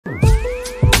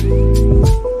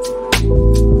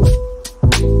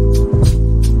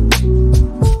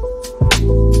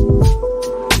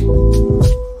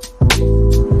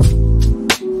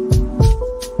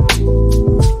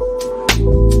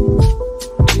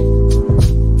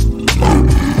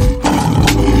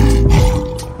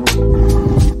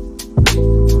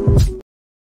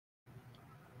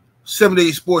7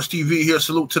 Days Sports TV here.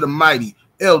 Salute to the mighty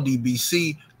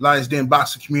LDBC, Lions Den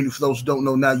Boxing Community. For those who don't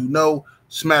know, now you know.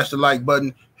 Smash the like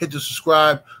button, hit the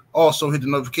subscribe. Also, hit the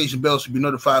notification bell so you'll be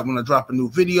notified when I drop a new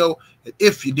video. And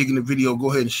if you're digging the video, go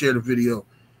ahead and share the video.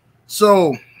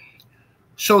 So,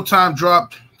 Showtime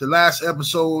dropped the last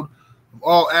episode of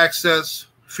All Access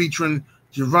featuring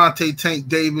Gervonta Tank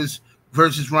Davis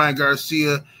versus Ryan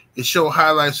Garcia. It showed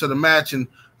highlights of the match and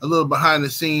a little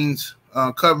behind-the-scenes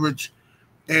coverage.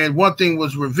 And one thing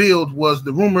was revealed was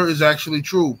the rumor is actually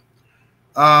true.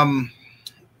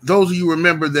 Those of you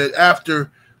remember that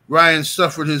after Ryan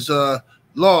suffered his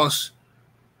loss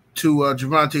to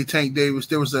Gervonta Tank Davis,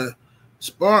 there was a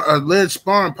lead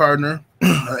sparring partner,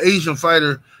 an Asian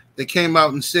fighter, that came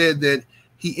out and said that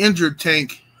he injured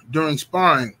Tank during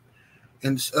sparring,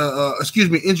 and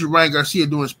injured Ryan Garcia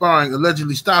during sparring,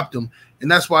 allegedly stopped him.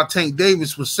 And that's why Tank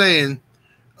Davis was saying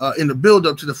in the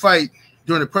build-up to the fight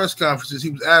during the press conferences,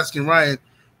 he was asking Ryan,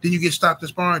 did you get stopped in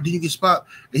sparring? Did you get stopped?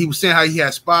 And he was saying how he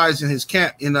had spies in his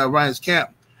camp, in Ryan's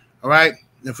camp. All right?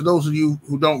 And for those of you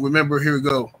who don't remember, here we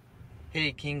go.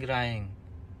 Hey, King Ryan.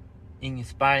 In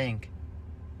sparring,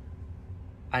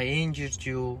 I injured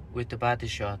you with the body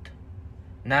shot.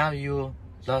 Now you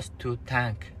lost to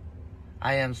Tank.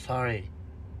 I am sorry.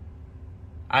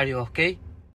 Are you okay?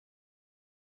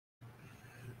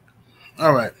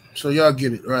 All right. So y'all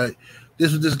get it, right?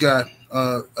 This was this guy,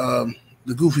 the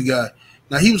goofy guy.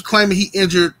 Now, he was claiming he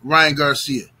injured Ryan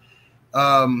Garcia.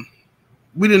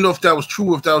 We didn't know if that was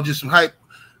true, if that was just some hype,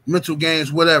 mental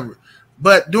games, whatever.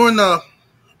 But during the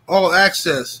All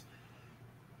Access,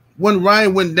 when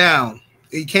Ryan went down,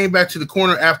 he came back to the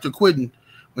corner after quitting.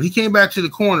 When he came back to the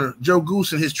corner, Joe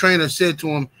Goose and his trainer said to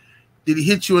him, did he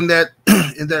hit you in that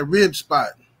in that rib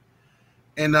spot?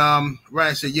 And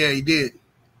Ryan said, yeah, he did.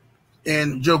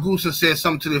 And Joe Goosen said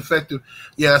something to the effect of,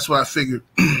 yeah, that's what I figured.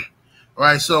 All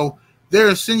right, so they're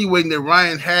insinuating that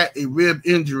Ryan had a rib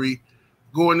injury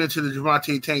going into the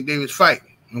Gervonta Tank Davis fight,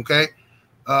 okay?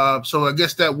 So I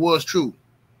guess that was true,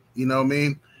 you know what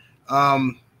I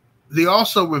mean? They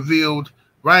also revealed,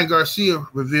 Ryan Garcia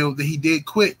revealed that he did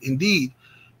quit. Indeed,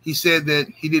 he said that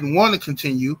he didn't want to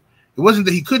continue. It wasn't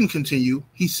that he couldn't continue.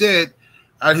 He said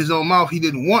out of his own mouth he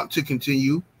didn't want to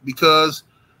continue because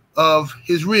of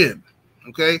his rib.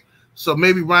 Okay, so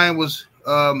maybe Ryan was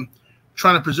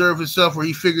trying to preserve himself, or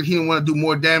he figured he didn't want to do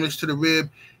more damage to the rib.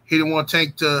 He didn't want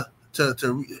Tank to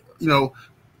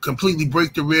completely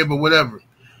break the rib or whatever.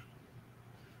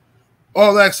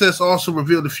 All Access also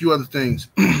revealed a few other things.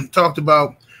 Talked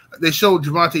about, they showed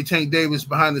Gervonta Tank Davis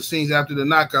behind the scenes after the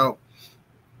knockout,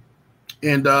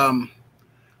 and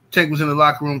Tank was in the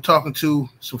locker room talking to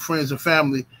some friends and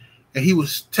family, and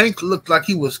Tank looked like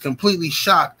he was completely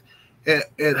shocked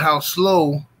at how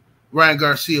slow Ryan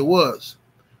Garcia was.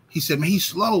 He said, man, he's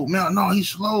slow. Man, no, he's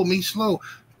slow. Man, he's slow.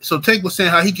 So Tank was saying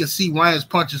how he could see Ryan's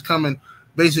punches coming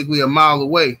basically a mile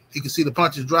away. He could see the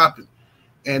punches dropping.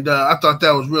 And I thought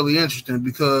that was really interesting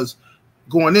because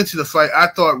going into the fight, I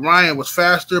thought Ryan was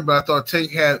faster, but I thought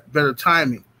Tank had better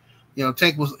timing. You know,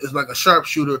 Tank is like a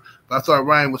sharpshooter, but I thought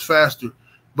Ryan was faster.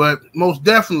 But most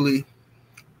definitely,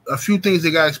 a few things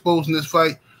that got exposed in this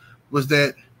fight was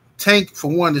that Tank, for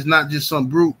one, is not just some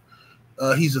brute.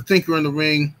 He's a thinker in the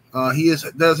ring. He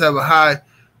does have a high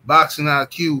boxing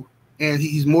IQ, and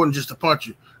he's more than just a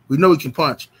puncher. We know he can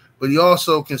punch, but he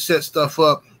also can set stuff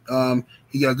up.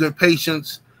 He got good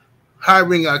patience, high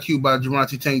ring IQ by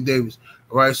Gervonta Tank Davis.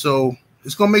 All right, so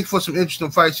it's going to make for some interesting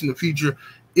fights in the future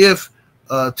if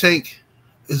Tank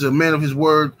is a man of his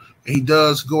word and he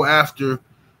does go after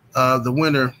the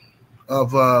winner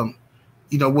of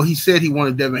what he said he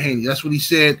wanted Devin Haney. That's what he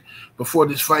said before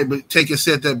this fight, but Tank has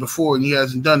said that before and he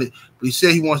hasn't done it. But he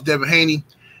said he wants Devin Haney.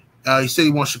 He said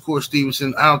he wants Shakur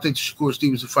Stevenson. I don't think the Shakur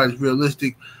Stevenson fight is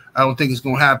realistic. I don't think it's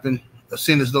going to happen,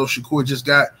 seeing as though Shakur just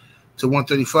got to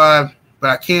 135. But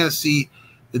I can see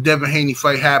the Devin Haney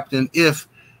fight happening if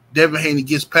Devin Haney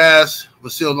gets past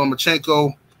Vasyl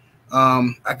Lomachenko.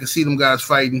 I can see them guys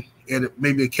fighting at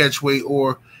maybe a catchweight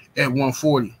or at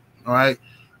 140. All right.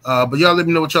 But y'all let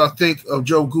me know what y'all think of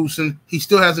Joe Goosen. He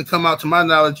still hasn't come out, to my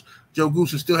knowledge. Joe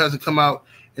Goosen still hasn't come out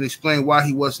and explained why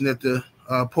he wasn't at the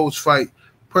post-fight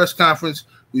press conference.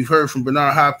 We've heard from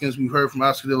Bernard Hopkins. We've heard from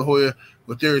Oscar De La Hoya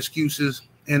with their excuses.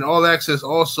 And All Access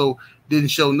also didn't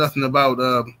show nothing about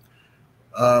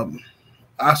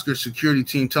Oscar's security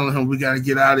team telling him we got to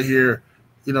get out of here,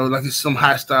 like it's some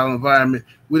hostile environment.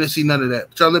 We didn't see none of that.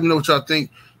 But y'all let me know what y'all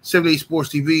think. 7 Days Sports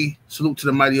TV. Salute to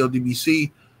the mighty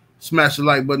LDBC. Smash the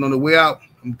like button on the way out.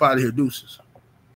 I'm out of here. Deuces.